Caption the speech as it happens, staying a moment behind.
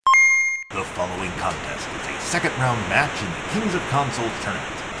The following contest is a second-round match in the Kings of Consoles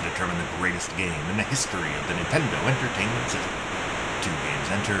tournament to determine the greatest game in the history of the Nintendo Entertainment System. 2 games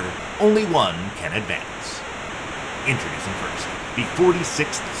enter, only one can advance. Introducing first, the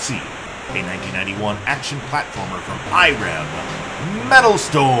 46th seed, a 1991 action platformer from Irem, Metal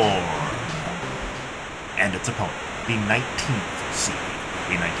Storm. And its opponent, the 19th seed,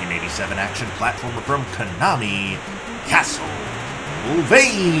 a 1987 action platformer from Konami, Castlevania.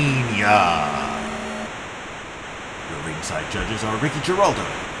 Your ringside judges are Ricky Giraldo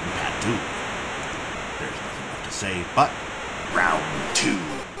and Pat Dooley. There's nothing left to say but round 2,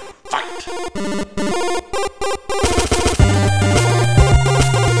 fight!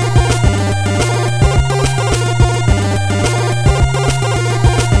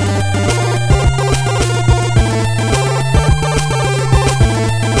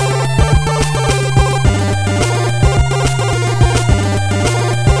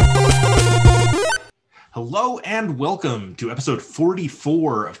 Hello and welcome to episode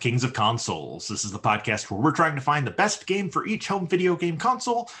 44 of Kings of Consoles. This is the podcast where we're trying to find the best game for each home video game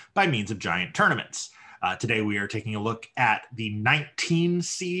console by means of giant tournaments. Today we are taking a look at the 19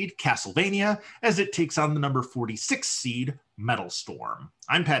 seed Castlevania as it takes on the number 46 seed Metal Storm.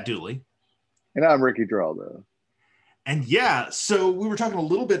 I'm Pat Dooley. And I'm Ricky Giraldo. And yeah, so we were talking a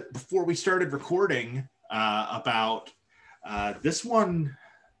little bit before we started recording about this one.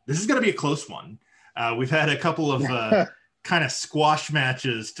 This is going to be a close one. We've had a couple of kind of squash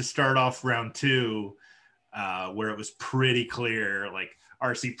matches to start off round 2 where it was pretty clear, like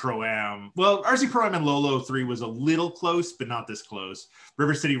RC Pro-Am. Well, RC Pro-Am and Lolo 3 was a little close, but not this close.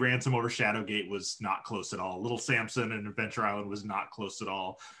 River City Ransom over Shadowgate was not close at all. Little Samson and Adventure Island was not close at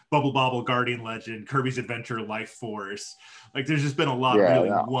all. Bubble Bobble, Guardian Legend, Kirby's Adventure, Life Force. Like there's just been a lot really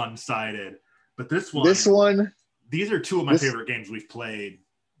one-sided. But this one, these are 2 of my favorite games we've played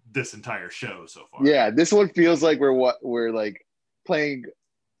this entire show so far. Yeah, this one feels like we're like playing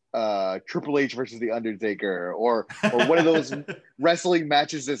Triple H versus The Undertaker or one of those wrestling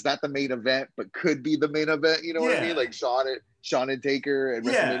matches that's not the main event but could be the main event, you know what I mean? Like Shawn and Taker at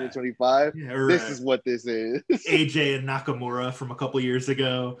WrestleMania 25. Yeah, or, this is what this is. AJ and Nakamura from a couple years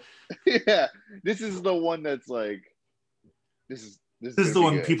ago. Yeah, this is the one that's like this is the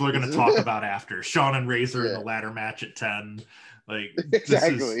one people are going to talk about after. Shawn and Razor in the ladder match at 10. Like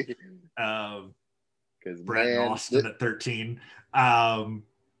exactly. Because Brett and Austin at 13.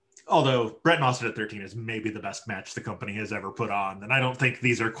 Although Brett and Austin at 13 is maybe the best match the company has ever put on, and I don't think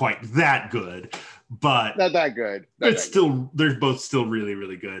these are quite that good, but not that good. They're both still really,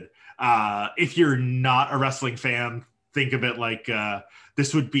 really good. If you're not a wrestling fan, think of it like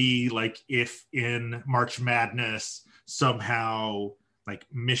this would be like if in March Madness somehow like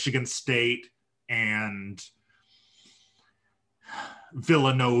Michigan State and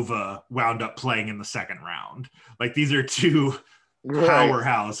Villanova wound up playing in the second round. Like these are 2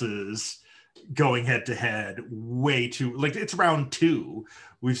 powerhouses going head to head. Way too, like it's round 2.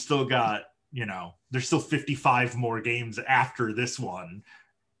 We've still got, there's still 55 more games after this one.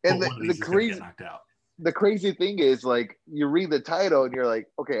 And the crazy thing is, like, you read the title and you're like,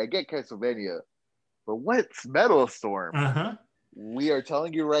 okay, I get Castlevania, but what's Metal Storm? We are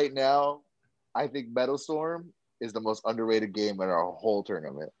telling you right now, I think Metal Storm is the most underrated game in our whole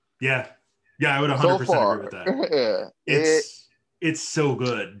tournament. Yeah, I would 100% agree with that. Yeah. It's so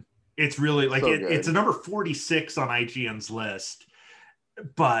good. It's really like it's a number 46 on IGN's list,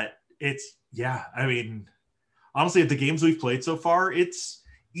 but I mean, honestly, of the games we've played so far, it's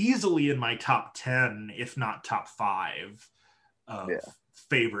easily in my top 10, if not top 5 of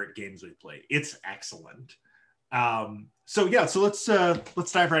favorite games we've played. It's excellent. So let's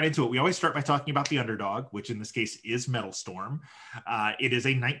dive right into it. We always start by talking about the underdog, which in this case is Metal Storm. It is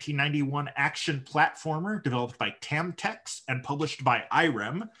a 1991 action platformer developed by Tamtex and published by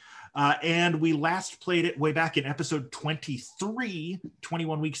Irem. And we last played it way back in episode 23,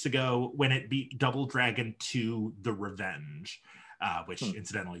 21 weeks ago, when it beat Double Dragon 2 The Revenge, which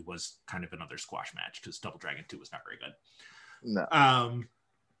incidentally was kind of another squash match because Double Dragon 2 was not very good. No.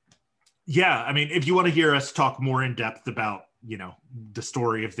 Yeah, I mean, if you want to hear us talk more in depth about, the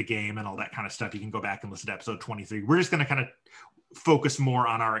story of the game and all that kind of stuff, you can go back and listen to episode 23. We're just going to kind of focus more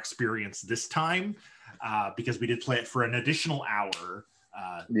on our experience this time because we did play it for an additional hour.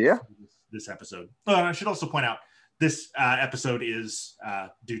 This episode. I should also point out this episode is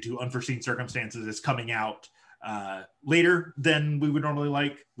due to unforeseen circumstances is coming out later than we would normally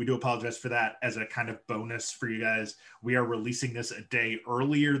like. We do apologize for that. As a kind of bonus for you guys, we are releasing this a day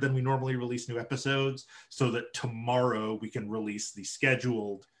earlier than we normally release new episodes so that tomorrow we can release the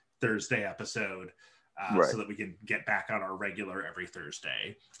scheduled Thursday episode so that we can get back on our regular every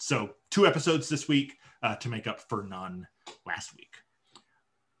Thursday. So 2 episodes this week to make up for none last week.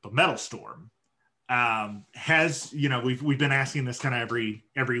 But Metal Storm has, we've been asking this kind of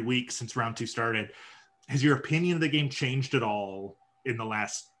every week since round 2 started. Has your opinion of the game changed at all in the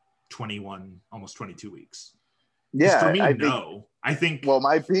last 21, almost 22 weeks? Yeah, for me, I think. Well,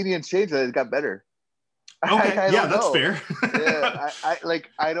 my opinion changed. It got better. Okay, that's fair.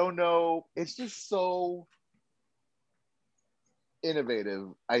 I don't know. It's just so innovative.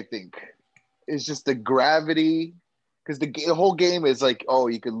 I think it's just the gravity, because the whole game is like, oh,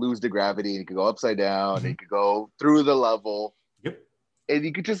 you could lose the gravity, and you could go upside down, and you could go through the level. Yep. And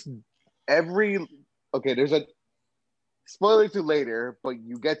you could just there's a spoiler to later, but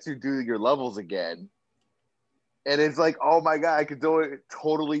you get to do your levels again. And it's like, oh my God, I could do it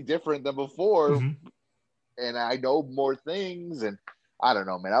totally different than before. And I know more things. And I don't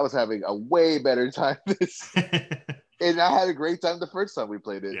know, man. I was having a way better time and I had a great time the first time we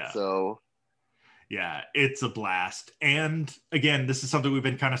played it. Yeah. So yeah, it's a blast. And again, this is something we've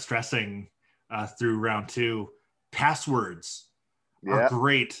been kind of stressing through round 2. Passwords are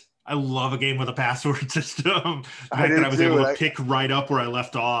great. I love a game with a password system. The fact that I was able to pick right up where I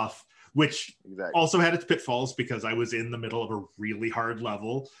left off, which also had its pitfalls because I was in the middle of a really hard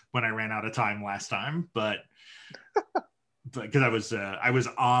level when I ran out of time last time. But because I was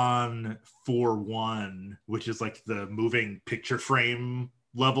on 4-1, which is like the moving picture frame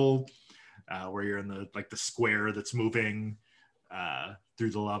level, where you're in the square that's moving through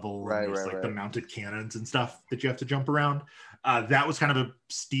the level, and there's the mounted cannons and stuff that you have to jump around. That was kind of a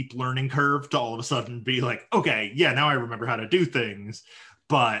steep learning curve to all of a sudden be like, okay, yeah, now I remember how to do things,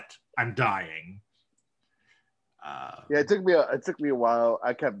 but I'm dying. It took me a while.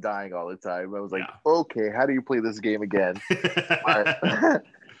 I kept dying all the time. I was like, okay, how do you play this game again?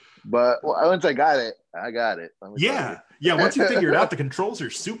 But once I got it. Yeah. Once you figure it out, the controls are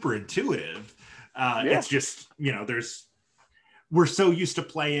super intuitive. It's just, we're so used to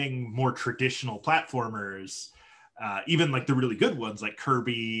playing more traditional platformers, even like the really good ones like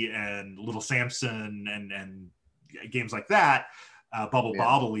Kirby and Little Samson and games like that.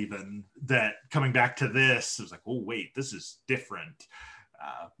 Bobble even, that coming back to this, it was like, oh wait, this is different,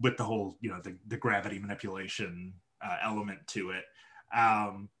 with the whole the gravity manipulation element to it.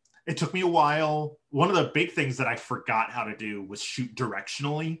 It took me a while. One of the big things that I forgot how to do was shoot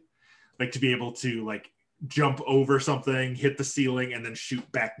directionally, like to be able to like jump over something, hit the ceiling, and then shoot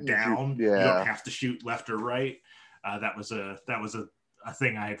back down. You don't have to shoot left or right. That was a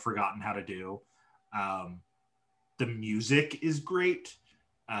thing I had forgotten how to do. The music is great.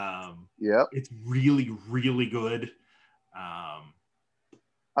 It's really, really good.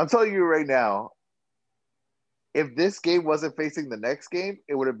 I'm telling you right now, if this game wasn't facing the next game,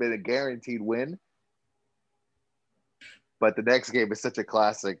 it would have been a guaranteed win. But the next game is such a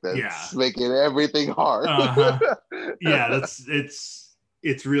classic that's making everything hard. Yeah,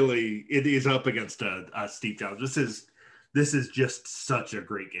 it's really, it is up against a steep challenge. This is just such a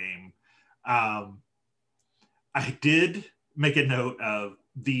great game. I did make a note of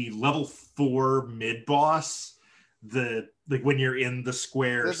the level 4 mid boss, when you're in the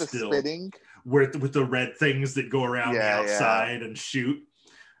square still, spinning, with the red things that go around the outside and shoot.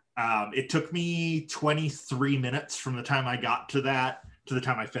 It took me 23 minutes from the time I got to that to the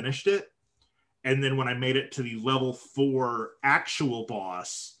time I finished it. And then when I made it to the level 4 actual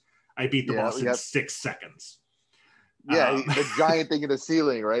boss, I beat the boss in 6 seconds. The giant thing in the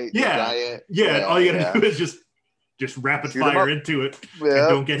ceiling, right? All you gotta do is just rapid fire into it and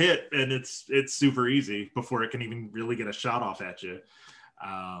don't get hit, and it's super easy before it can even really get a shot off at you.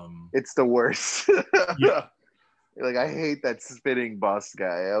 It's the worst. Like, I hate that spinning boss guy.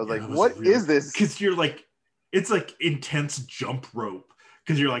 I was like, what is this? Because you're like, it's like intense jump rope,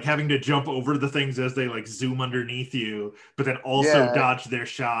 because you're like having to jump over the things as they like zoom underneath you, but then also dodge their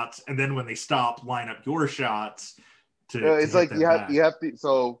shots, and then when they stop, line up your shots to it's like you have to.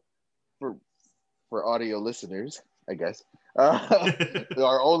 So for audio listeners, I guess,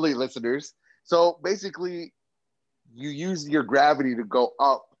 our only listeners. So basically, you use your gravity to go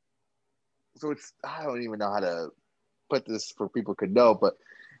up. So I don't even know how to put this for people could know, but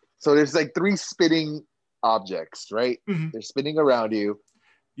so there's like 3 spinning objects, right? They're spinning around you.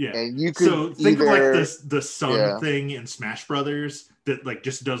 Yeah. And you could think of like the sun thing in Smash Brothers that like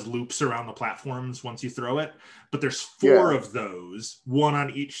just does loops around the platforms once you throw it. But there's 4 of those, one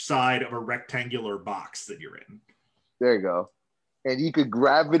on each side of a rectangular box that you're in. There you go. And you could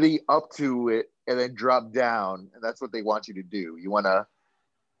gravity up to it and then drop down. And that's what they want you to do. You want to.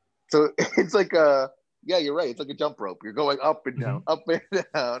 So it's like you're right. It's like a jump rope. You're going up and down, up and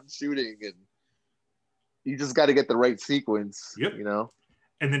down, shooting. And You just got to get the right sequence. Yep. You know.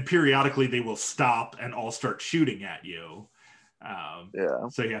 And then periodically they will stop and all start shooting at you.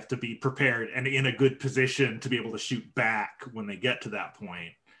 So you have to be prepared and in a good position to be able to shoot back when they get to that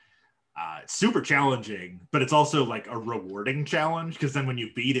point. It's super challenging, but it's also like a rewarding challenge because then when you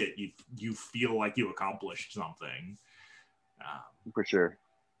beat it, you feel like you accomplished something. For sure.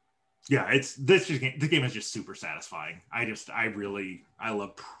 Yeah, the game is just super satisfying. I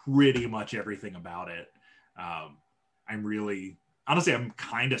love pretty much everything about it. Honestly, I'm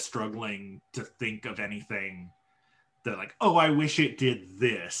kind of struggling to think of anything that like, oh, I wish it did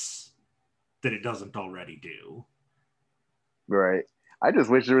this that it doesn't already do. Right. I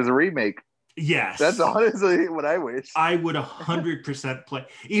just wish there was a remake. Yes. That's honestly what I wish. I would 100% play.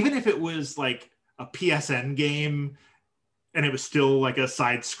 Even if it was like a PSN game and it was still like a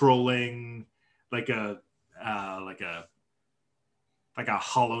side-scrolling, like a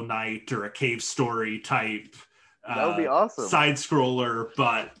Hollow Knight or a Cave Story type. That would be awesome. Side-scroller,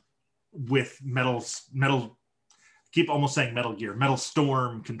 but with metal, keep almost saying Metal Gear, Metal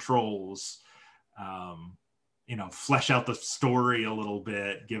Storm controls. Flesh out the story a little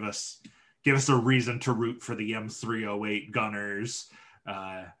bit, give us a reason to root for the M308 gunners.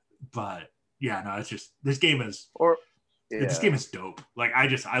 But yeah, no, it's just this game is dope. Like I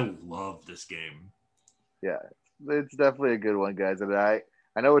love this game. Yeah, it's definitely a good one, guys. And I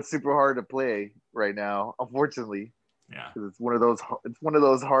know it's super hard to play right now, unfortunately. Yeah, because it's one of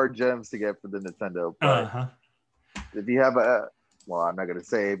those hard gems to get for the Nintendo. But if you have I'm not gonna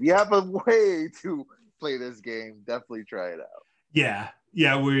say if you have a way to play this game, definitely try it out. Yeah,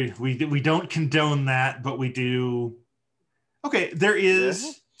 we don't condone that, but we do. Okay, there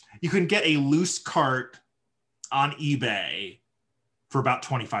is. You can get a loose cart on eBay for about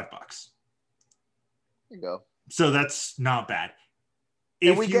 $25. There you go. So that's not bad.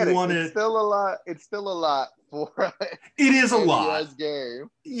 If we get it, it's still a lot. It's still a lot for. It is a lot. Game.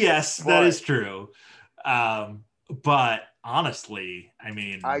 Yes, that is true. But honestly, I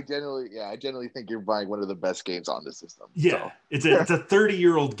mean, I generally think you're buying one of the best games on the system. Yeah, so. it's a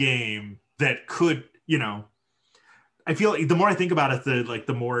 30-year-old game that could, I feel like the more I think about it,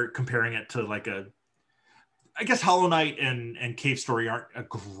 the more comparing it to like I guess Hollow Knight and Cave Story aren't a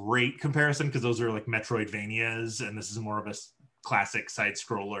great comparison because those are like Metroidvanias, and this is more of a classic side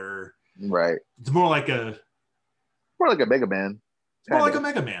scroller. Right. It's more like a Mega Man. More like a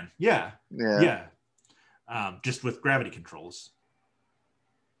Mega Man. Yeah. Just with gravity controls.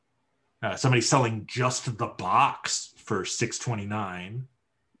 Somebody's selling just the box for $6.29.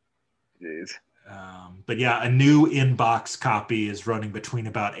 Jeez. But yeah, a new in-box copy is running between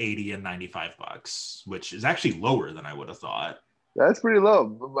about $80 and $95, which is actually lower than I would have thought. That's pretty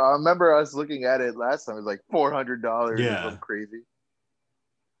low. I remember us looking at it last time. It was like $400. Yeah, something crazy.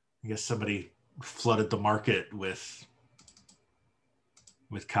 I guess somebody flooded the market with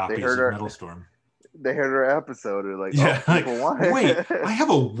copies of Metal Storm. They heard our episode. They're like, wait, I have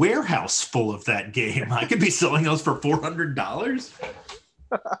a warehouse full of that game. I could be selling those for $400.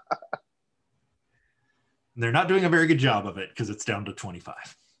 They're not doing a very good job of it because it's down to 25.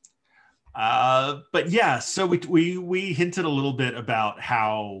 But yeah, so we hinted a little bit about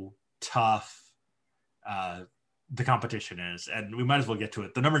how tough the competition is, and we might as well get to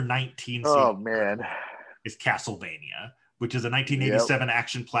it. The number 19 seed is Castlevania, which is a 1987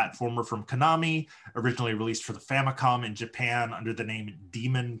 action platformer from Konami, originally released for the Famicom in Japan under the name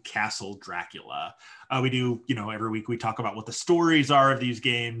Demon Castle Dracula. We do, every week we talk about what the stories are of these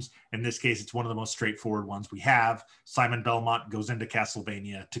games. In this case, it's one of the most straightforward ones we have. Simon Belmont goes into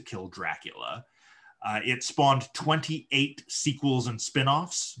Castlevania to kill Dracula. It spawned 28 sequels and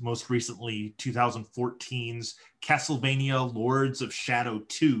spin-offs, most recently 2014's Castlevania Lords of Shadow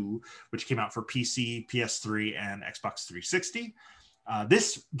 2, which came out for PC, PS3, and Xbox 360.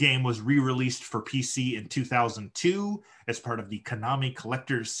 This game was re-released for PC in 2002 as part of the Konami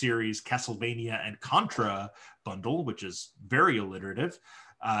Collector's Series Castlevania and Contra bundle, which is very alliterative.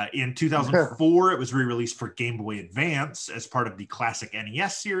 In 2004, it was re-released for Game Boy Advance as part of the classic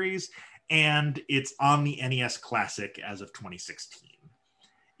NES series, and it's on the NES Classic as of 2016.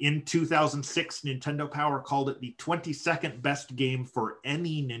 In 2006, Nintendo Power called it the 22nd best game for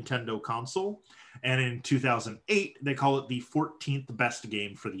any Nintendo console. And in 2008, they call it the 14th best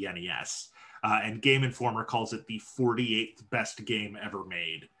game for the NES. And Game Informer calls it the 48th best game ever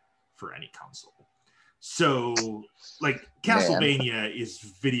made for any console. So, like, Castlevania is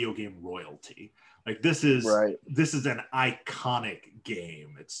video game royalty. Like, this is an iconic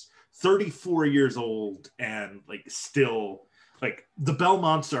game. It's 34 years old and like still like the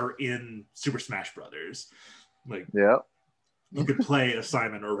Belmonts are in Super Smash Brothers. Like, you could play a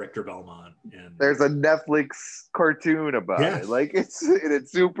Simon or Richter Belmont. And there's a Netflix cartoon about it. Like it's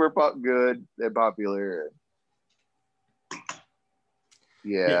super good and popular.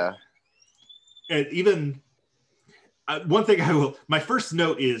 Yeah. And even one thing my first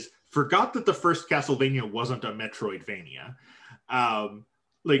note is, forgot that the first Castlevania wasn't a Metroidvania.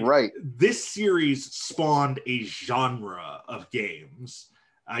 This series spawned a genre of games.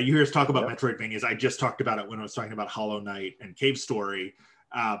 You hear us talk about Metroidvanias. I just talked about it when I was talking about Hollow Knight and Cave Story.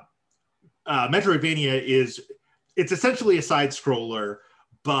 Metroidvania it's essentially a side scroller,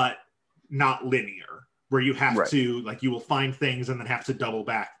 but not linear, where you have to, like, you will find things and then have to double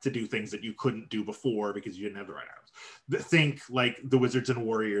back to do things that you couldn't do before because you didn't have the right items. Think like the Wizards and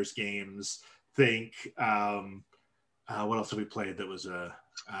Warriors games. Think, what else have we played that was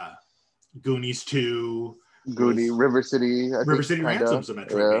Goonies 2? River City. River City Ransom's a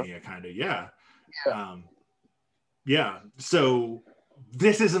Metroidvania, kind of, yeah. So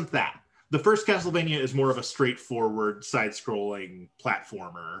this isn't that. The first Castlevania is more of a straightforward side-scrolling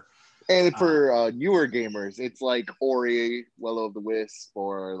platformer. And for newer gamers, it's like Ori, Will-O-the-Wisp,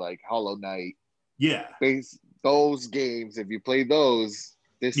 or like Hollow Knight. Yeah. Those games, if you play those,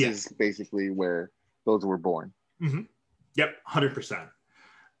 this is basically where those were born. Mm-hmm. Yep, 100%.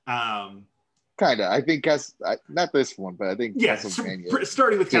 Kind of. I think not this one, but I think Castlevania.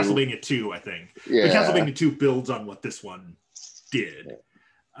 Starting with 2. Castlevania 2, I think. Yeah. But Castlevania 2 builds on what this one did.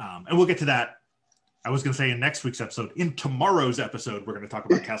 And we'll get to that. I was going to say in next week's episode. In tomorrow's episode, we're going to talk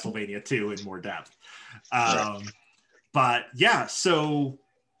about Castlevania 2 in more depth. But yeah, so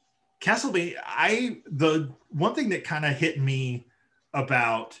Castlevania, the one thing that kind of hit me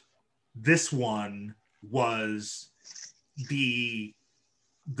about this one was the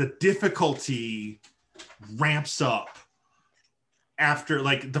difficulty ramps up after,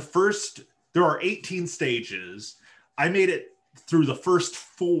 like, there are 18 stages. I made it through the first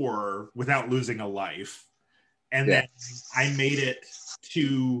 4 without losing a life. And then I made it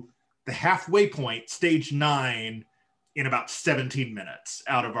to the halfway point, stage 9, in about 17 minutes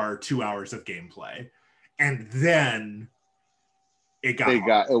out of our 2 hours of gameplay. And then it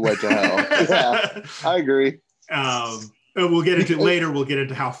went to hell. Yeah, I agree. We'll get into later. We'll get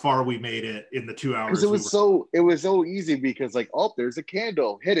into how far we made it in the 2 hours. Because it was so easy because, like, oh, there's a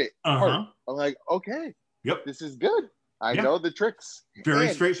candle, hit it. I'm like, okay, this is good. I know the tricks.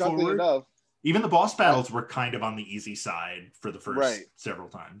 Very straightforward. Enough, even the boss battles were kind of on the easy side for the first several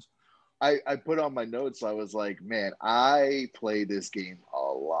times. I put on my notes. I was like, man, I play this game a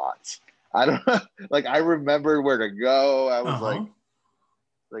lot. I don't like. I remember where to go. I was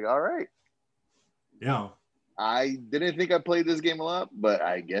like, all right. Yeah. I didn't think I played this game a lot, but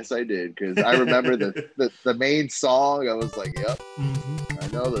I guess I did because I remember the main song. I was like, yep, I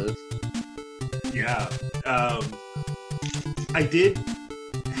know this. Yeah. I did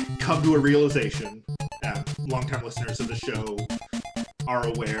come to a realization. Longtime listeners of the show are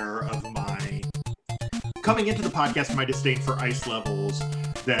aware of my coming into the podcast, my disdain for ice levels,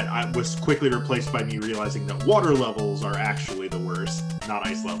 that I was quickly replaced by me realizing that water levels are actually the worst, not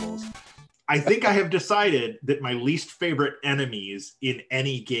ice levels. I think I have decided that my least favorite enemies in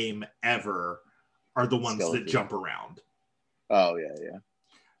any game ever are the ones that jump around. Oh, yeah.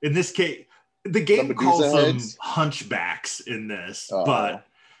 In this case, the game calls them hunchbacks in this, but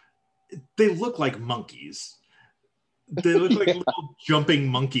they look like monkeys. They look like little jumping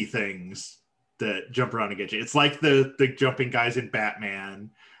monkey things that jump around and get you. It's like the jumping guys in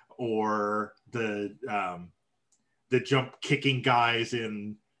Batman, or the jump kicking guys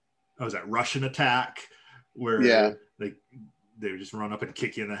in Russian Attack, where they just run up and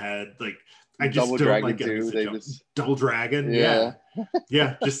kick you in the head. Like, I just Double don't Dragon like too. Double Dragon, yeah,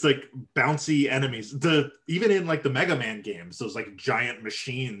 just like bouncy enemies. Even in like the Mega Man games, those like giant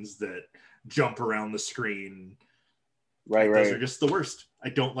machines that jump around the screen. Right. Those are just the worst. I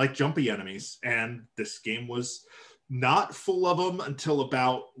don't like jumpy enemies, and this game was not full of them until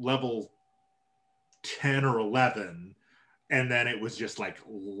about level 10 or 11. And then it was just like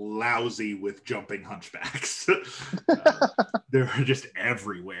lousy with jumping hunchbacks. They were just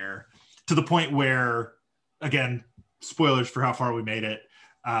everywhere, to the point where, again, spoilers for how far we made it,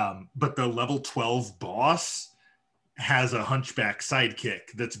 but the level 12 boss has a hunchback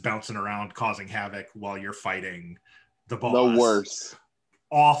sidekick that's bouncing around causing havoc while you're fighting the boss. No worse.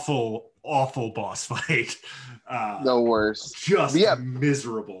 Awful boss fight. No worse. Just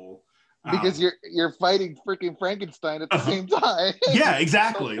miserable. Because you're fighting freaking Frankenstein at the same time. Yeah,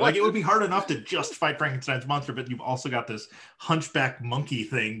 exactly. Like, it would be hard enough to just fight Frankenstein's monster, but you've also got this hunchback monkey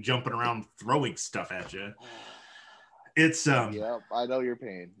thing jumping around throwing stuff at you. It's yeah, I know your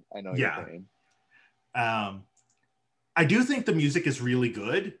pain. Your pain. I do think the music is really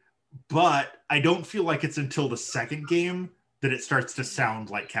good, but I don't feel like it's until the second game that it starts to sound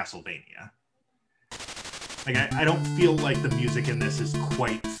like Castlevania. Like, I don't feel like the music in this is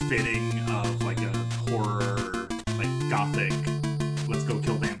quite fitting of like a horror, like gothic, let's go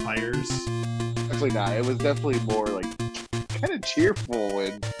kill vampires. Actually not. It was definitely more like kind of cheerful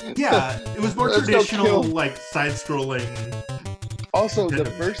and yeah, it was more traditional, like side-scrolling. Also, the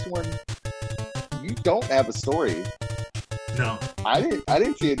first one, you don't have a story. No, I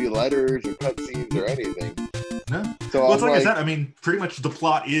didn't see any letters or cutscenes or anything. No. So well, it's like I said. I mean, pretty much the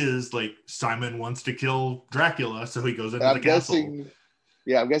plot is like Simon wants to kill Dracula, so he goes into the castle.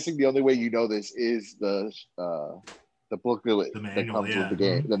 Yeah, I'm guessing the only way you know this is the booklet that comes with the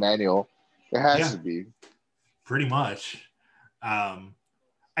game, the manual. It has to be. Pretty much.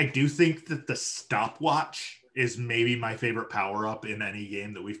 I do think that the stopwatch is maybe my favorite power-up in any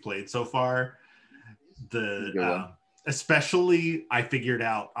game that we've played so far. Especially I figured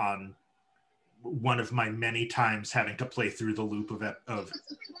out on one of my many times having to play through the loop of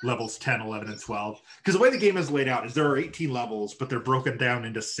levels 10, 11, and 12. Because the way the game is laid out is there are 18 levels, but they're broken down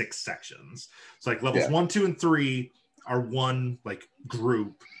into 6 sections. So like levels 1, 2, and 3 are one like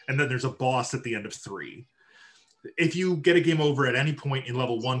group, and then there's a boss at the end of 3. If you get a game over at any point in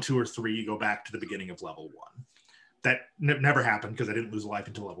level 1, 2, or 3, you go back to the beginning of level 1. That never happened because I didn't lose life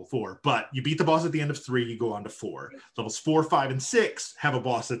until level 4. But you beat the boss at the end of 3, you go on to 4. Levels 4, 5, and 6 have a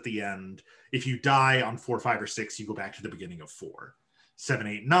boss at the end. If you die on 4, 5, or 6, you go back to the beginning of 4. 7,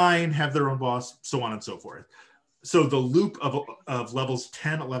 8, 9 have their own boss, so on and so forth. So the loop of levels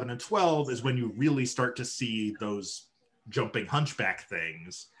 10, 11, and 12 is when you really start to see those jumping hunchback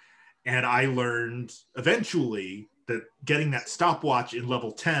things. And I learned eventually that getting that stopwatch in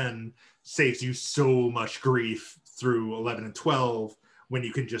level 10 saves you so much grief through 11 and 12 when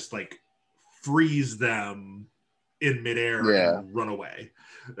you can just like freeze them in midair and run away.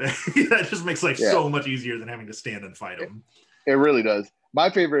 That just makes life so much easier than having to stand and fight them. It really does. My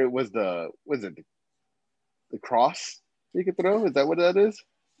favorite was the cross you could throw. Is that what that is?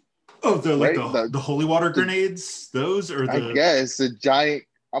 Oh, the holy water grenades. Those or I guess the giant.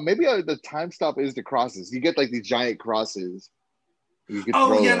 Maybe the time stop is the crosses. You get like these giant crosses.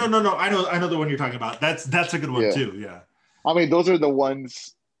 No. I know the one you're talking about. That's a good one too. Yeah. I mean, those are the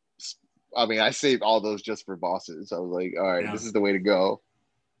ones. I mean, I saved all those just for bosses. I was like, all right, this is the way to go,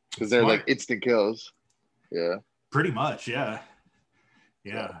 because they're like instant kills. Yeah. Pretty much, yeah.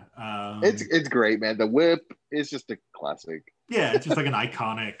 It's great, man. The whip is just a classic. Yeah, it's just like an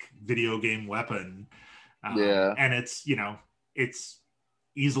iconic video game weapon. And it's it's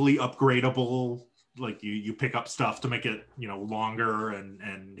easily upgradable. Like you pick up stuff to make it longer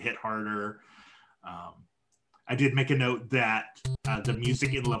and hit harder. I did make a note that the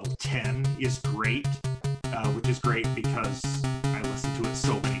music in level 10 is great, which is great because I listened to it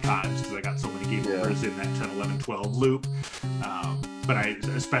so many times because I got so many game overs in that 10, 11, 12 loop. But I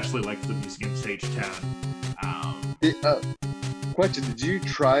especially like the music in stage 10. Question: did you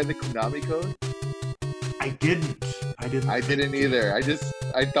try the Konami code? I didn't either.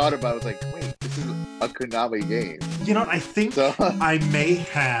 I thought about it. I was like, wait, this is a Konami game. I think I may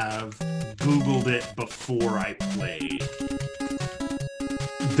have Googled it before I played.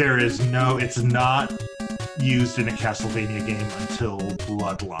 It's not used in a Castlevania game until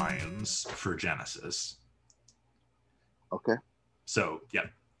Bloodlines for Genesis. Okay. So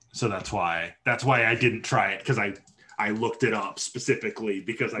that's why I didn't try it, because I looked it up specifically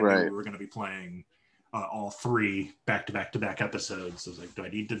because I knew we were going to be playing all 3 back-to-back episodes. So I was like, do I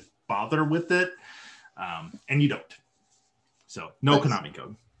need to bother with it? And you don't. So no Konami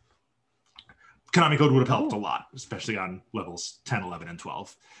code. Konami code would have helped a lot, especially on levels 10, 11, and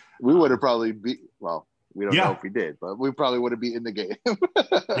 12. We would have probably we don't know if we did, but we probably would have been in the game.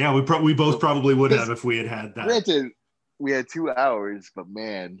 Yeah, we both probably would have if we had that. Granted, we had 2 hours, but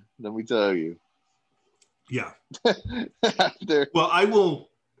man, let me tell you. Yeah. Well,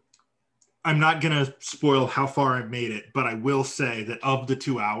 I'm not going to spoil how far I've made it, but I will say that of the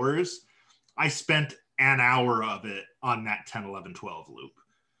 2 hours, I spent an hour of it on that 10, 11, 12 loop.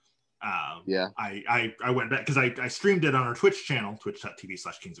 I went back because I streamed it on our Twitch channel,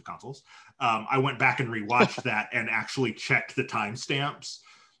 twitch.tv/Kings of Consoles. I went back and rewatched that and actually checked the timestamps,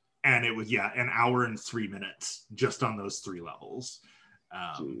 and it was an hour and 3 minutes just on those 3 levels.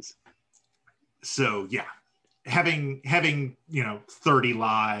 So having 30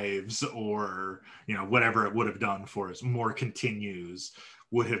 lives or whatever it would have done for us, more continues,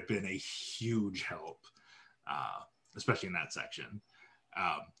 would have been a huge help, especially in that section.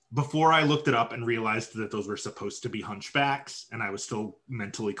 Before I looked it up and realized that those were supposed to be hunchbacks, and I was still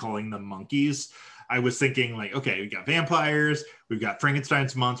mentally calling them monkeys, I was thinking like, okay, we got vampires, we've got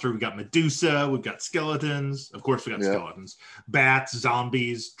Frankenstein's monster, we've got Medusa, we've got skeletons. Of course, we got skeletons, bats,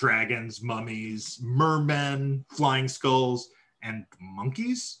 zombies, dragons, mummies, mermen, flying skulls, and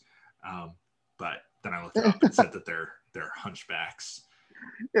monkeys. But then I looked it up and said that they're hunchbacks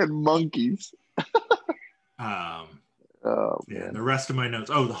and monkeys. Yeah, and the rest of my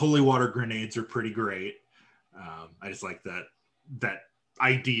notes. Oh, the holy water grenades are pretty great. I just like that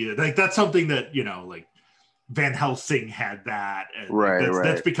idea. Like that's something that, you know, like Van Helsing had that. And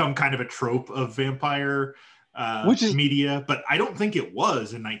that's become kind of a trope of vampire media, but I don't think it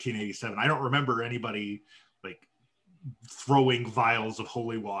was in 1987. I don't remember anybody like throwing vials of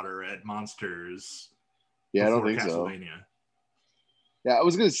holy water at monsters. Yeah, I don't think so. Yeah, I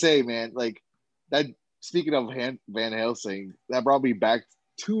was gonna say, man, like that. Speaking of Van Helsing, that brought me back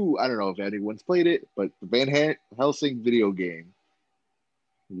to, I don't know if anyone's played it, but the Van Helsing video game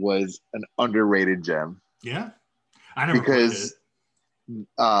was an underrated gem. Yeah, I never played it.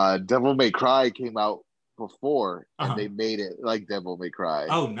 Devil May Cry came out before, and they made it like Devil May Cry.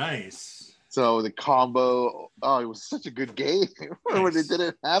 Oh, nice. So the combo, it was such a good game when it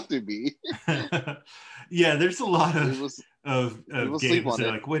didn't have to be. Yeah, there's a lot of games that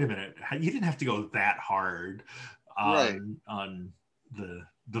are like, wait a minute, you didn't have to go that hard on the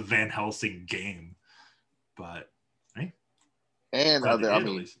Van Helsing game, but hey, and other,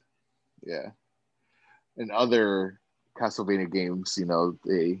 and other Castlevania games, you know,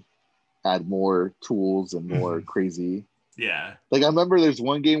 they add more tools and more crazy. Yeah, like I remember there's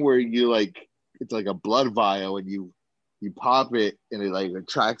one game where you like it's like a blood vial and you pop it and it like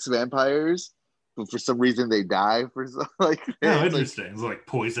attracts vampires, but for some reason they die for some, like. Oh, interesting. It's like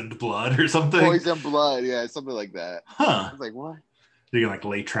poisoned blood or something. Poisoned blood, yeah, something like that. Huh? I was like, what? You can like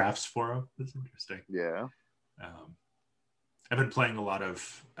lay traps for them. That's interesting. Yeah. I've been playing a lot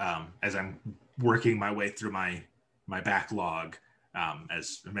of as I'm working my way through my backlog.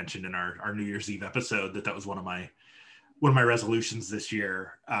 As I mentioned in our New Year's Eve episode, that was one of my resolutions this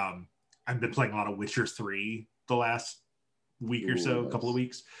year. I've been playing a lot of Witcher 3 the last week or so, couple of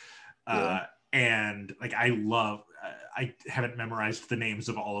weeks. And like, I haven't memorized the names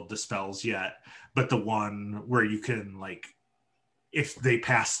of all of the spells yet, but the one where you can like, if they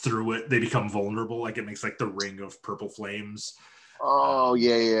pass through it, they become vulnerable. Like it makes like the ring of purple flames. Oh,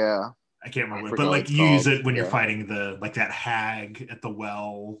 yeah. I can't remember, but like you use it when you're fighting that hag at the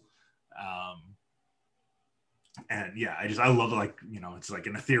well. And yeah, I love it. Like, you know, it's like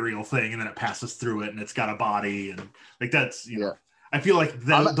an ethereal thing and then it passes through it and it's got a body and like, that's, you know, I feel like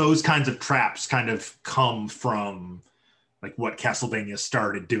those kinds of traps kind of come from like what Castlevania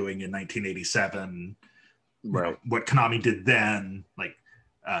started doing in 1987. You know, what Konami did then, like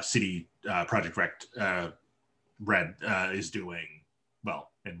CD Projekt Red is doing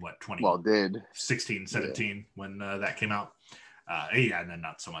in what 16, 17 when that came out. And then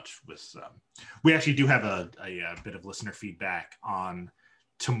not so much with we actually do have a bit of listener feedback on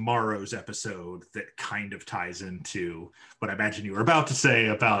tomorrow's episode that kind of ties into what I imagine you were about to say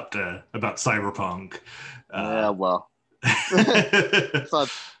about Cyberpunk.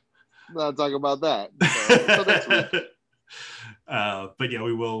 Not talk about that. So next week. But yeah,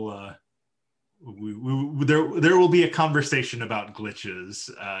 we will. There will be a conversation about glitches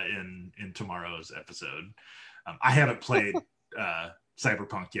in tomorrow's episode. I haven't played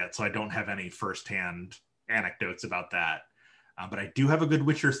Cyberpunk yet, so I don't have any firsthand anecdotes about that. But I do have a good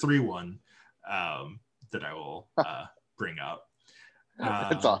Witcher 3 one that I will bring up.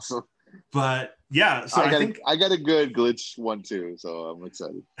 That's awesome. But yeah, so I got a good glitch one too, so I'm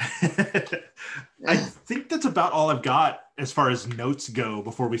excited. I think that's about all I've got as far as notes go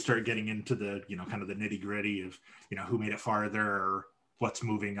before we start getting into the, you know, kind of the nitty gritty of, you know, who made it farther, what's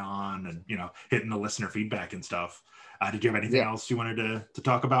moving on, and, you know, hitting the listener feedback and stuff. Did you have anything else you wanted to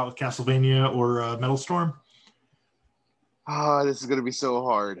talk about with Castlevania or Metal Storm? This is gonna be so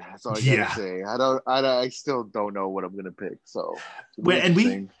hard. That's all I gotta say. I still don't know what I'm gonna pick. So,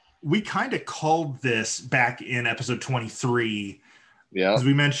 we kind of called this back in episode 23. Yeah, because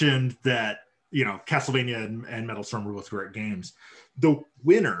we mentioned that, you know, Castlevania and Metal Storm were both great games. The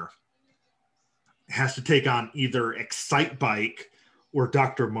winner has to take on either Excite Bike or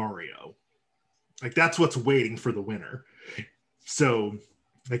Dr. Mario. Like that's what's waiting for the winner. So,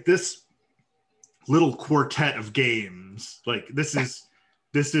 like this little quartet of games, like this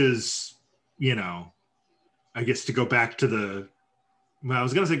is, you know, I guess to go back to I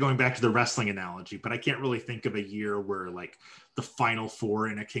was going to say going back to the wrestling analogy, but I can't really think of a year where like the final four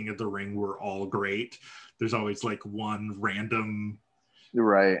in a King of the Ring were all great. There's always like one random. You're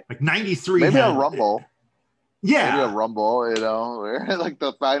right. Like 93. Maybe a Rumble. Yeah. Maybe a Rumble, you know, where like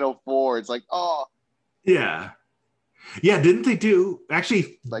the final four, it's like, oh, Yeah. Yeah, didn't they do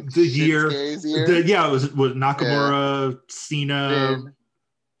actually like the year? year? It was Nakamura, Cena,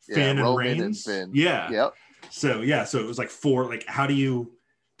 Finn, and Roman Reigns. and Finn. Yeah. Yep. So it was like 4. Like, how do you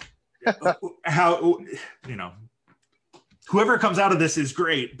how whoever comes out of this is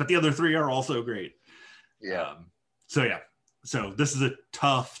great, but the other 3 are also great. Yeah. So this is a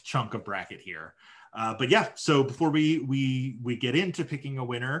tough chunk of bracket here. But yeah, so before we get into picking a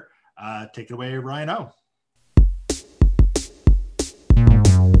winner, take it away, Ryan O.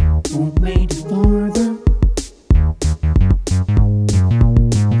 Who made it for them?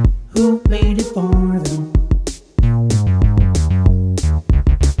 Who made it for them?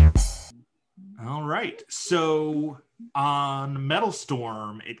 All right. So on Metal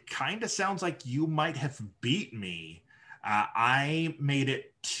Storm, it kind of sounds like you might have beat me. I made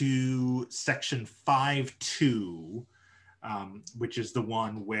it to section 5-2, which is the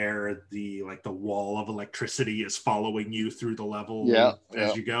one where the wall of electricity is following you through the level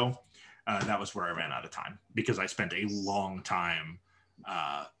as you go. That was where I ran out of time because I spent a long time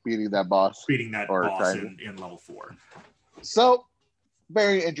beating that boss in level 4. So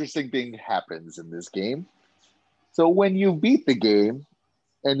very interesting thing happens in this game. So when you beat the game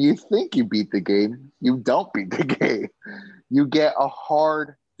and you think you beat the game, you don't beat the game. You get a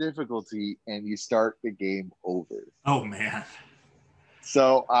hard difficulty and you start the game over. Oh man.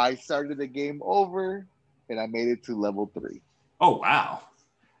 So I started the game over and I made it to level 3. Oh wow.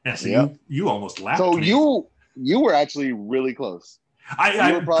 Yeah, so you almost lapped me. So you were actually really close.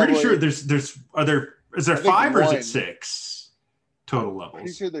 I'm pretty sure is there 5 or is it 6 total levels?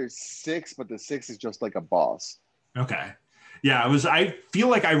 Pretty sure there's 6, but the 6 is just like a boss. Okay. Yeah, I feel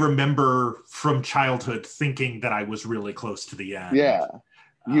like I remember from childhood thinking that I was really close to the end. Yeah.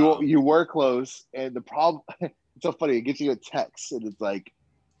 You were close, and the problem it's so funny, it gets you a text and it's like,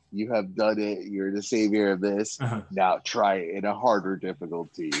 you have done it, you're the savior of this. Uh-huh. Now try it in a harder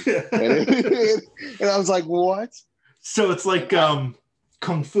difficulty. and I was like, what? So it's like Kung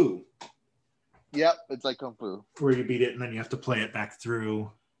Fu. Yep, it's like Kung Fu. Where you beat it and then you have to play it back through.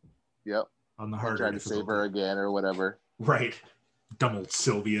 Yep. On the harder try to save her again or whatever. Right. Dumb old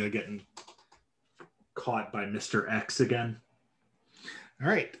Sylvia getting caught by Mr. X again. All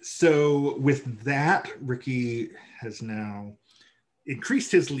right. So with that, Ricky has now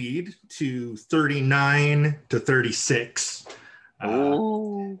increased his lead to 39-36.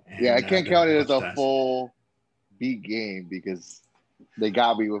 Oh. Yeah, I can't count it as a full beat game because they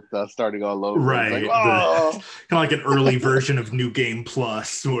got me with starting all over. Right. Like, oh! Kind of like an early version of New Game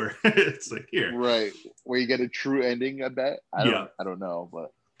Plus where it's like, here. Right. Where you get a true ending, I bet. I don't know,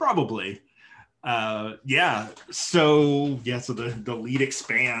 but probably. Yeah. So the lead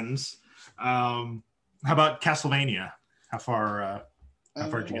expands. How about Castlevania? How far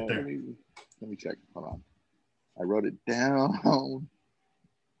did you get there? Let me check. Hold on. I wrote it down.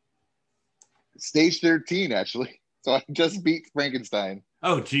 Stage 13, actually. So I just beat Frankenstein.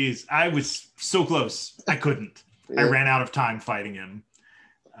 Oh, geez. I was so close. I couldn't. I ran out of time fighting him.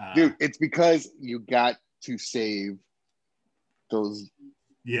 Dude, it's because you got to save those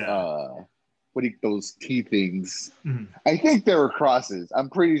those key things. Mm-hmm. I think there were crosses. I'm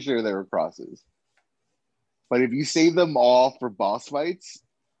pretty sure there were crosses. But if you save them all for boss fights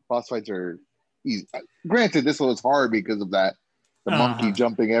are easy. Granted, this one was hard because of that. The monkey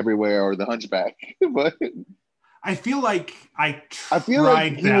jumping everywhere or the hunchback. But I feel like I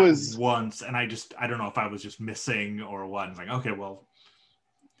tried that once and I don't know if I was just missing or what. It's like, okay, well,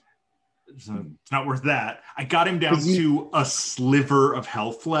 so it's not worth that. I got him down to a sliver of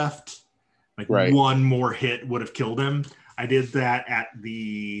health left. Like one more hit would have killed him. I did that at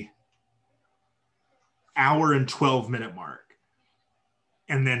the hour and 12-minute mark.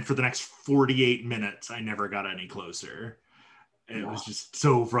 And then for the next 48 minutes, I never got any closer. It was just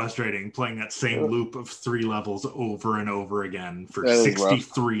so frustrating playing that same loop of 3 levels over and over again for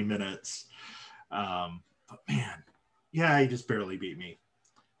 63 minutes. But man, he just barely beat me.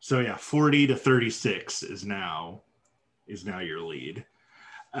 So 40-36 is now your lead.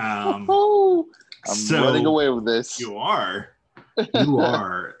 I'm running away with this. You are.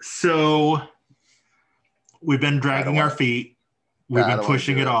 So we've been dragging our feet. We've been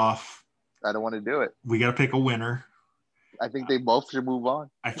pushing it off. I don't want to do it. We got to pick a winner. I think they both should move on.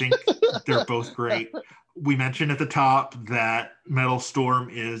 I think they're both great. We mentioned at the top that Metal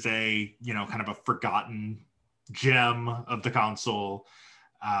Storm is a, kind of a forgotten gem of the console,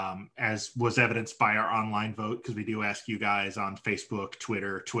 as was evidenced by our online vote, because we do ask you guys on Facebook,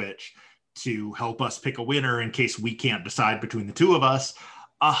 Twitter, Twitch to help us pick a winner in case we can't decide between the two of us.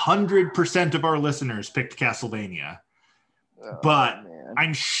 100% of our listeners picked Castlevania. but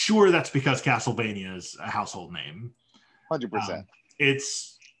I'm sure that's because Castlevania is a household name. 100%.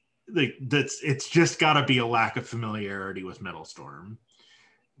 It's just got to be a lack of familiarity with Metal Storm,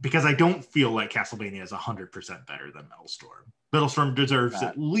 because I don't feel like Castlevania is 100% better than Metal Storm. Metal Storm deserves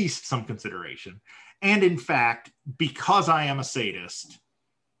at least some consideration. And in fact, because I am a sadist,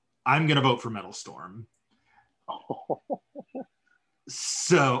 I'm going to vote for Metal Storm.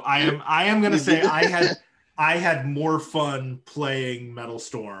 So I am going to say I had more fun playing Metal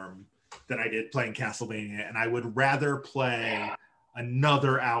Storm than I did playing Castlevania, and I would rather play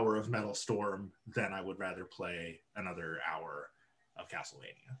another hour of Metal Storm than I would rather play another hour of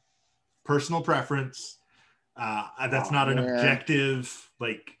Castlevania. Personal preference. That's not an objective.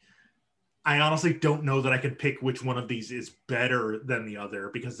 Like, I honestly don't know that I could pick which one of these is better than the other,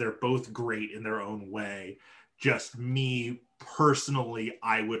 because they're both great in their own way. Just me personally,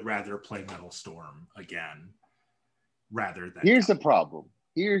 I would rather play Metal Storm again rather than. Here's the problem.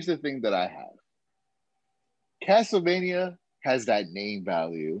 Here's the thing that I have. Castlevania has that name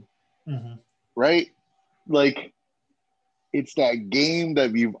value, right? Like, it's that game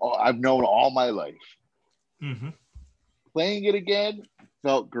that I've known all my life. Playing it again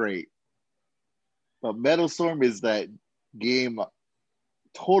felt great. But Metal Storm is that game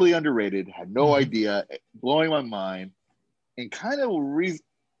totally underrated, had no idea, blowing my mind, and kind of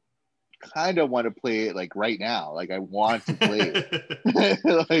want to play it like right now. Like, I want to play it.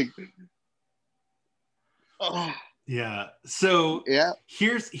 Like, yeah. So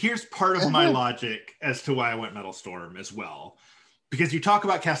here's part of my logic as to why I went Metal Storm as well. Because you talk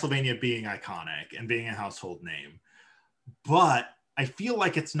about Castlevania being iconic and being a household name, but I feel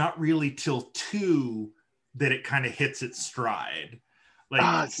like it's not really till 2 that it kind of hits its stride.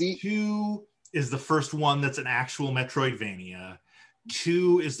 Like, 2 is the first one that's an actual Metroidvania.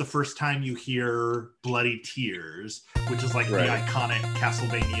 2 is the first time you hear Bloody Tears, which is like the iconic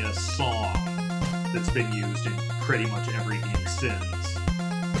Castlevania song that's been used in pretty much every game since.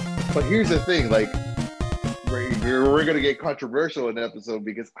 But here's the thing, like, we're going to get controversial in the episode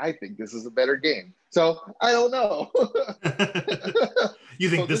because I think this is a better game. So, I don't know. You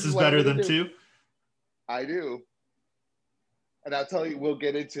think this is better than 2? I do. And I'll tell you, we'll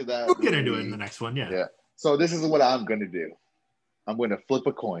get into that. We'll get into it in the next one, yeah. So this is what I'm going to do. I'm going to flip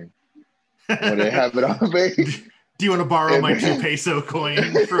a coin. I'm going to have it on me. Do you want to borrow my 2 peso coin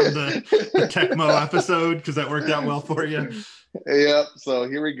from the Tecmo episode? Because that worked out well for you. Yep. So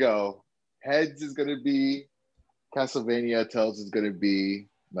here we go. Heads is going to be Castlevania. Tails is going to be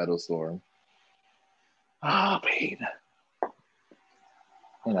Metal Storm. Pain.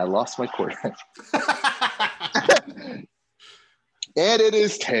 And I lost my cord. And it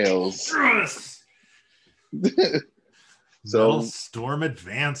is Tails. Yes. So Metal Storm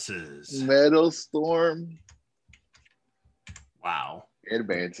advances. Metal Storm. Wow.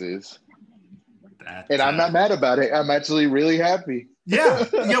 Advances. I'm not mad about it. I'm actually really happy. Yeah.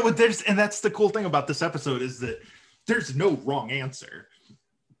 Well, and that's the cool thing about this episode is that there's no wrong answer.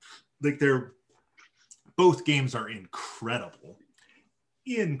 Like, both games are incredible.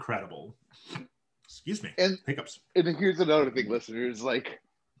 Excuse me. And hiccups. And here's another thing, listeners. Like,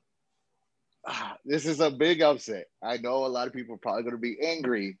 this is a big upset. I know a lot of people are probably going to be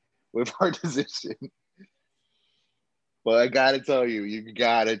angry with our decision. But I got to tell you, you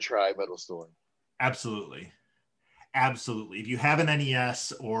got to try Metal Storm. Absolutely. If you have an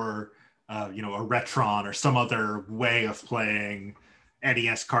NES or a Retron or some other way of playing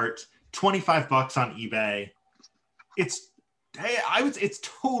NES carts, $25 on eBay. It's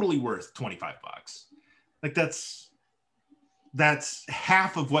totally worth $25. Like, that's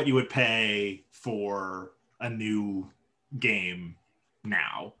half of what you would pay for a new game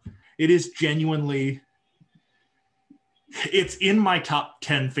now. It is genuinely, it's in my top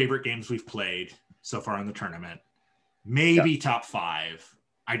 10 favorite games we've played so far in the tournament. Maybe top 5.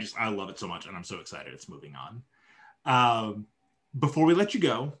 I love it so much, and I'm so excited it's moving on. Before we let you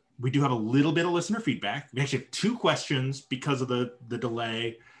go, we do have a little bit of listener feedback. We actually have 2 questions because of the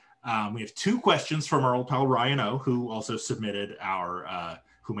delay. We have 2 questions from our old pal Ryan O, who also submitted our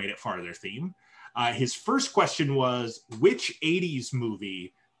Who Made It Farther theme. His first question was, which 80s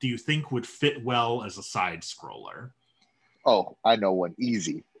movie do you think would fit well as a side scroller? Oh, I know one.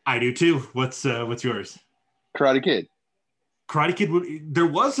 Easy. I do too. What's yours? Karate Kid. Karate Kid. There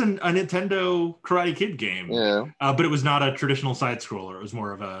was a Nintendo Karate Kid game, but it was not a traditional side scroller. It was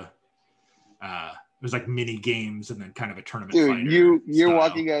more of a it was like mini games and then kind of a tournament. Dude, you're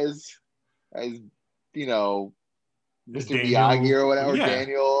walking as you know, Mr. Miyagi or whatever,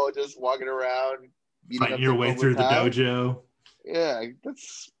 Daniel, just walking around, fighting your way through the dojo. Yeah,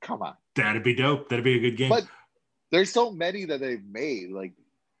 come on. That'd be dope. That'd be a good game. There's so many that they've made. Like,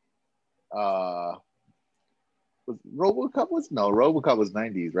 RoboCop was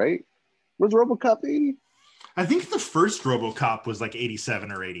 90s, right? Was RoboCop 80? I think the first RoboCop was like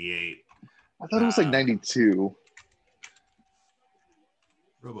 87 or 88. I thought it was like 92.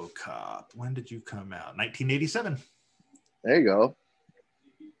 RoboCop. When did you come out? 1987. There you go.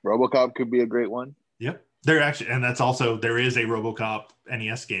 RoboCop could be a great one. Yep. There is a RoboCop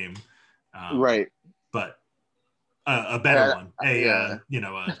NES game. Right. But a better one.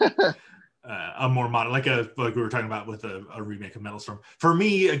 A more modern, like we were talking about with a remake of Metal Storm. For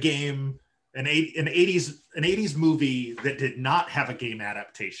me, a game, an 80s movie that did not have a game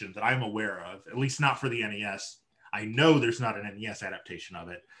adaptation that I'm aware of, at least not for the NES. I know there's not an NES adaptation of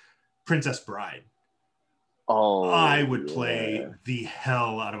it. Princess Bride. Oh, I would play the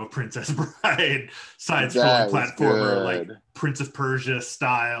hell out of a Princess Bride side-scrolling platformer, like Prince of Persia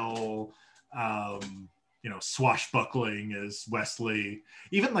style. Swashbuckling as Wesley,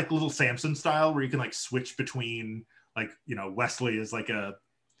 even like Little Samson style, where you can like switch between Wesley is like a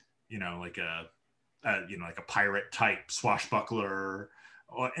pirate type swashbuckler,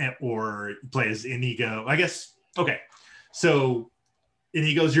 or play as Inigo. I guess. Okay, so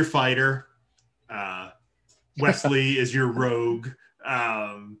Inigo's your fighter. Wesley is your rogue.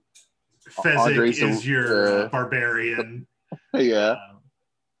 Fezzik is your barbarian. Yeah.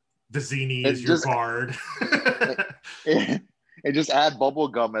 Vizzini is your bard. And just add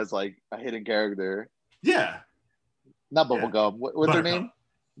Bubblegum as like a hidden character. Yeah. Not Bubblegum. What's her name?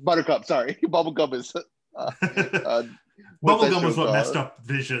 Buttercup. Sorry. Bubblegum is... Bubblegum was what messed up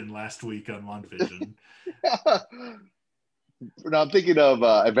Vision last week on WandaVision. No, I'm thinking of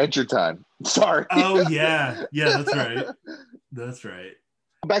Adventure Time. Sorry. Oh, yeah. Yeah, that's right. That's right.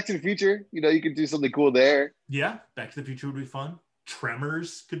 Back to the Future. You could do something cool there. Yeah, Back to the Future would be fun.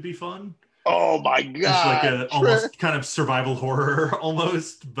 Tremors could be fun. Oh my god! It's like a almost kind of survival horror,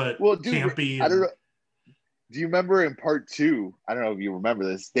 almost, but campy. I don't know. Do you remember in part 2? I don't know if you remember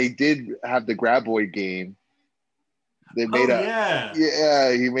this. They did have the Graboid game. They made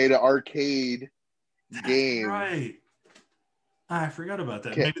he made an arcade game. Right. I forgot about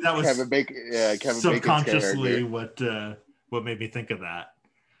that. Maybe that was Kevin Bacon. Yeah, Kevin subconsciously what made me think of that.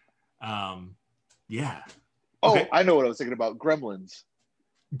 Yeah. Okay. Oh, I know what I was thinking about. Gremlins.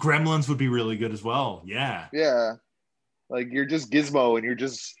 Gremlins would be really good as well. Yeah. Yeah. Like you're just Gizmo and you're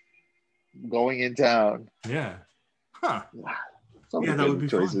just going in town. Yeah. Huh. That would be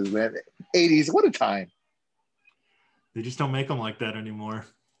choices, fun. Man. 80s. What a time. They just don't make them like that anymore.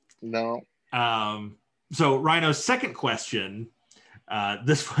 No. So Rhino's second question,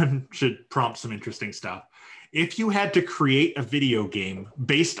 this one should prompt some interesting stuff. If you had to create a video game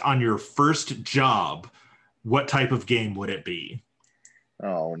based on your first job, what type of game would it be?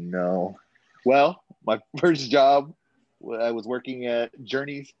 Oh, no. Well, my first job, I was working at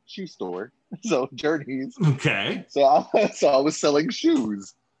Journey's shoe store. So Journey's. Okay. So I was selling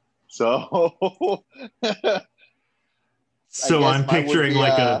shoes. So I'm picturing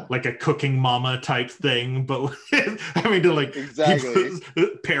like a cooking mama type thing, but having to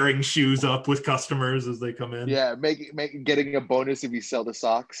keep pairing shoes up with customers as they come in. Yeah, getting a bonus if you sell the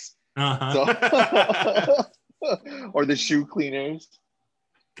socks. Uh-huh. So, or the shoe cleaners.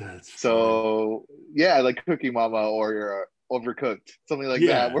 That's so funny. Yeah, like Cooking Mama or Overcooked, something like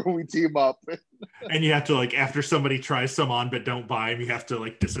that, where we team up. And you have to after somebody tries some on but don't buy them, you have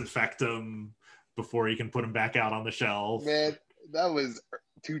to disinfect them before you can put them back out on the shelf. Man, that was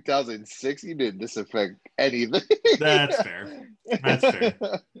 2006. You didn't disinfect anything. That's fair.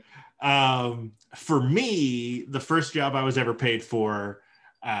 For me, the first job I was ever paid for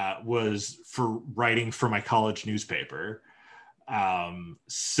was for writing for my college newspaper.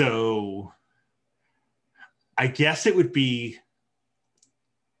 So I guess it would be,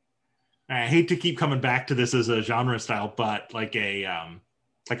 I hate to keep coming back to this as a genre style, but like a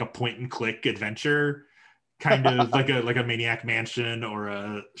point and click adventure, kind of like a Maniac Mansion or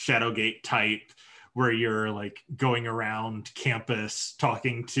a Shadowgate type, where you're going around campus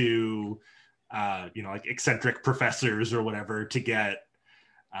talking to eccentric professors or whatever to get,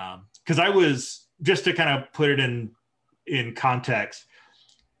 because I was, just to kind of put it in context,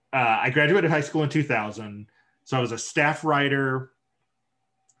 I graduated high school in 2000, so I was a staff writer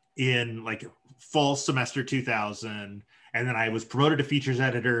in fall semester 2000, and then I was promoted to features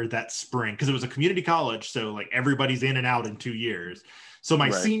editor that spring because it was a community college, so everybody's in and out in 2 years. So my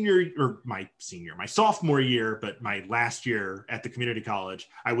sophomore year, but my last year at the community college,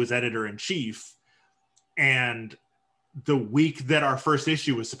 I was editor in chief, and the week that our first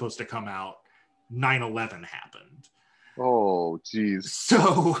issue was supposed to come out, 9/11 happened. Oh, geez.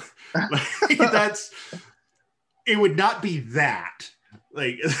 So it would not be that.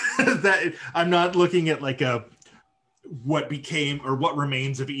 Like that. I'm not looking at like what became or what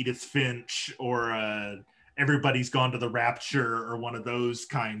remains of Edith Finch or Everybody's Gone to the Rapture or one of those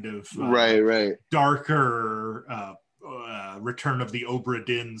kind of right darker Return of the Obra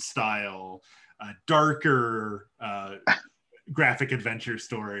Dinn style, darker graphic adventure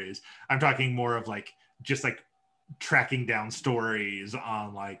stories. I'm talking more of like just like tracking down stories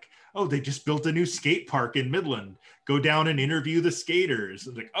on like, oh, they just built a new skate park in Midland. Go down and interview the skaters.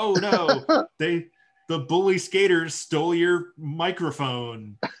 It's like, oh no, the bully skaters stole your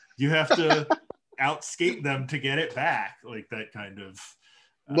microphone. You have to outskate them to get it back. Like that kind of.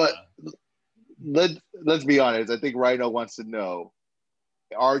 But let's be honest. I think Rhino wants to know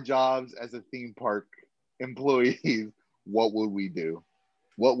our jobs as a theme park employees. What would we do?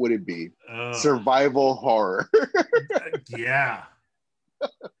 What would it be? Survival horror. Yeah.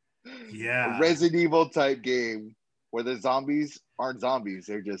 A Resident Evil type game where the zombies aren't zombies.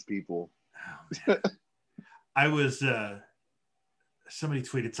 They're just people. Oh, I was, somebody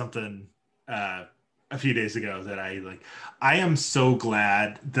tweeted something a few days ago that I am so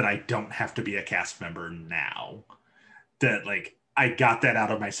glad that I don't have to be a cast member now. That like, I got that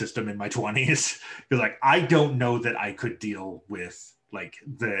out of my system in my 20s. Because like, I don't know that I could deal with like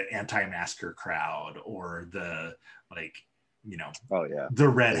the anti-masker crowd or the like, you know, the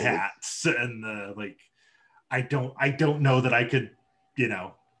red hats and the like, I don't know that I could, you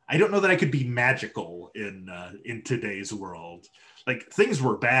know, I don't know that I could be magical in today's world. Like things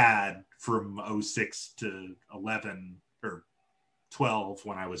were bad from 06 to 11 or 12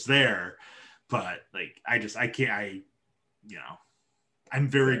 when I was there, but like you know, I'm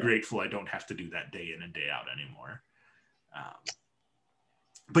very grateful I don't have to do that day in and day out anymore.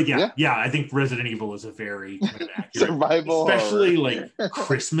 But yeah, I think Resident Evil is a very kind of accurate, survival, especially like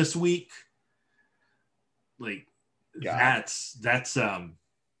Christmas week. Like that's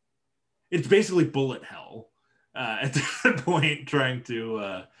it's basically bullet hell at that point, trying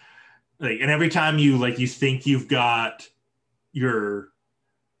to like, and every time you think you've got and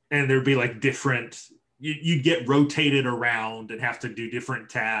there'd be like different, you'd get rotated around and have to do different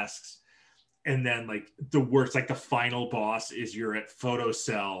tasks. And then like the worst, like the final boss is you're at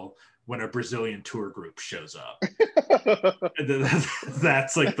Photocell when a Brazilian tour group shows up. And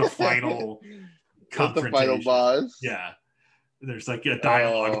that's like the final confrontation. The final boss. Yeah. There's like a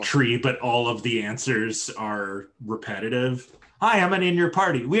dialogue tree, but all of the answers are repetitive. Hi, I'm in your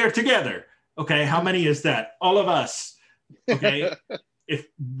party. We are together. Okay, how many is that? All of us. Okay. If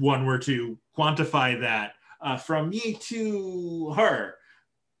one were to quantify that from me to her,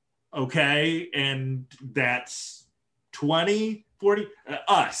 okay, and that's 20, 40,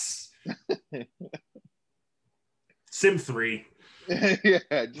 us. Sim 3. Yeah,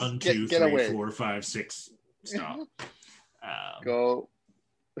 just 1, 2, get 3, away. 4, 5, 6. Stop. Go.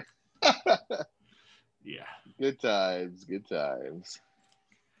 Yeah. Good times.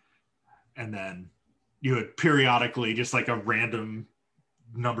 And then you would periodically, just like a random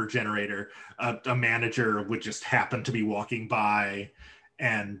number generator, a manager would just happen to be walking by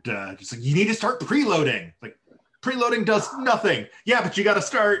and just like, you need to start preloading. Like, preloading does nothing. Yeah, but you got to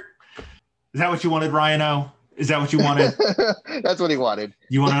start. Is that what you wanted, Ryan-O? Is that what you wanted? That's what he wanted.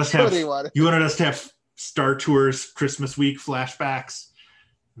 You wanted us to have Star Tours Christmas week flashbacks?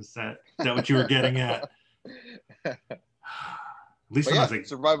 Is that what you were getting at? At least when I was like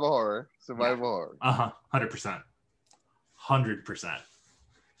survival horror. 100%.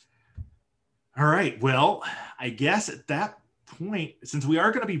 All right, well, I guess at that point, since we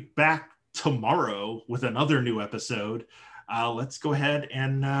are going to be back tomorrow with another new episode, let's go ahead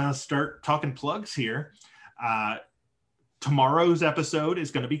and start talking plugs here. Tomorrow's episode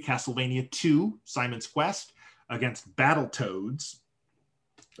is going to be Castlevania 2 Simon's Quest against Battletoads.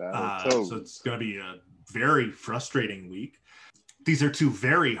 So it's going to be a very frustrating week. These are two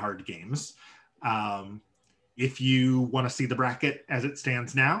very hard games. If you want to see the bracket as it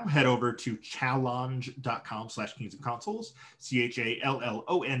stands now, head over to challonge.com/Kings of Consoles,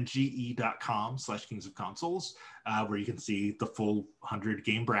 challonge.com/Kings of Consoles, where you can see the full 100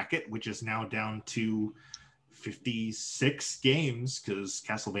 game bracket, which is now down to 56 games because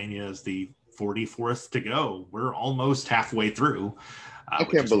Castlevania is the 44th to go. We're almost halfway through. I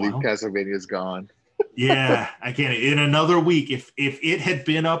can't believe Castlevania's gone. Yeah, I can't. In another week, if it had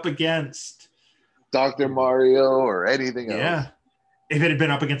been up against Dr. Mario or anything else. Yeah. If it had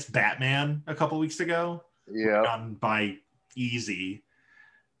been up against Batman a couple weeks ago, gone by easy.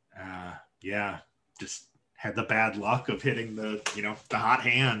 Just had the bad luck of hitting the hot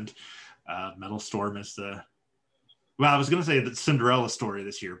hand. Metal Storm is I was going to say the Cinderella story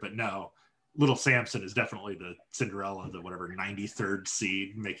this year, but no. Little Samson is definitely the Cinderella, the whatever 93rd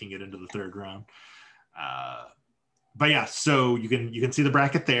seed, making it into the third round. But yeah, so you can see the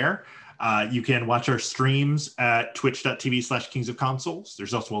bracket there. You can watch our streams at twitch.tv/Kings of Consoles.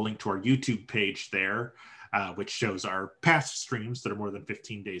 There's also a link to our YouTube page there, which shows our past streams that are more than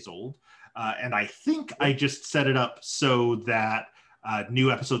 15 days old. And I think I just set it up so that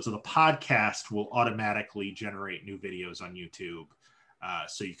new episodes of the podcast will automatically generate new videos on YouTube.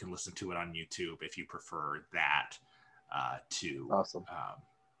 So you can listen to it on YouTube if you prefer that to, awesome.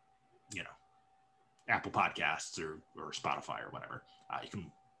 Apple Podcasts or Spotify or whatever. You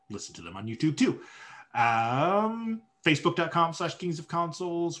can listen to them on YouTube too. Facebook.com/Kings of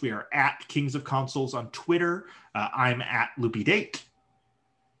Consoles. We are at Kings of Consoles on Twitter. I'm at Loopy Date.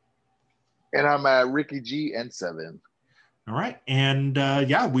 And I'm at Ricky G N7. All right. And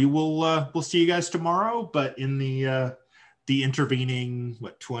we'll see you guys tomorrow. But in the intervening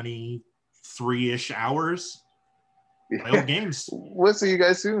 23-ish hours, play old games. We'll see you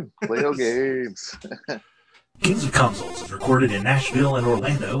guys soon. Play old games. Kings of Consoles is recorded in Nashville and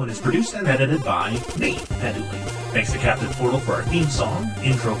Orlando and is produced and edited by me, Pat Dooley. Thanks to Captain Portal for our theme song,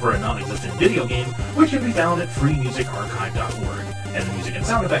 intro for a non-existent video game, which can be found at freemusicarchive.org. And the music and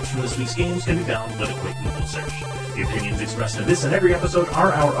sound effects from this week's games can be found with a quick Google search. The opinions expressed in this and every episode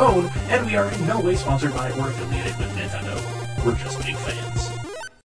are our own, and we are in no way sponsored by or affiliated with Nintendo. We're just big fans.